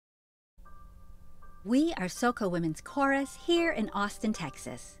We are SoCo Women's Chorus here in Austin,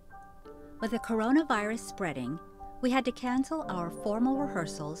 Texas. With the coronavirus spreading, we had to cancel our formal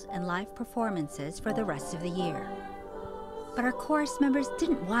rehearsals and live performances for the rest of the year. But our chorus members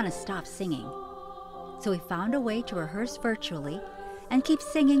didn't want to stop singing. So we found a way to rehearse virtually and keep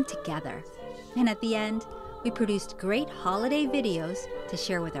singing together. And at the end, we produced great holiday videos to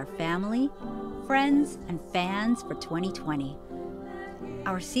share with our family, friends, and fans for 2020.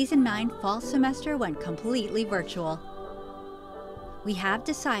 Our Season 9 fall semester went completely virtual. We have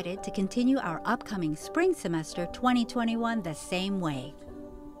decided to continue our upcoming spring semester 2021 the same way.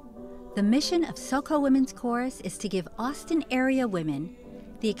 The mission of SoCo Women's Chorus is to give Austin area women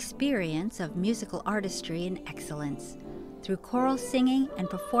the experience of musical artistry and excellence through choral singing and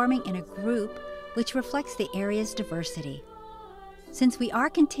performing in a group which reflects the area's diversity. Since we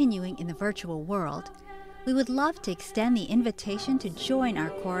are continuing in the virtual world, we would love to extend the invitation to join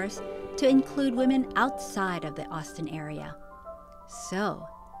our chorus to include women outside of the Austin area. So,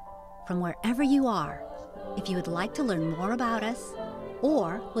 from wherever you are, if you would like to learn more about us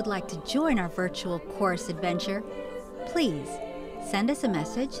or would like to join our virtual chorus adventure, please send us a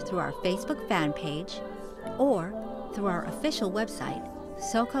message through our Facebook fan page or through our official website,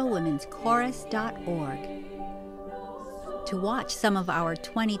 SoCoWomen'sChorus.org. To watch some of our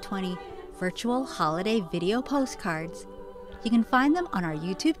 2020 virtual holiday video postcards, you can find them on our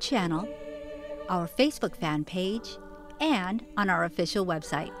YouTube channel, our Facebook fan page, and on our official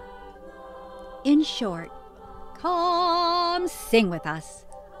website. In short, come sing with us.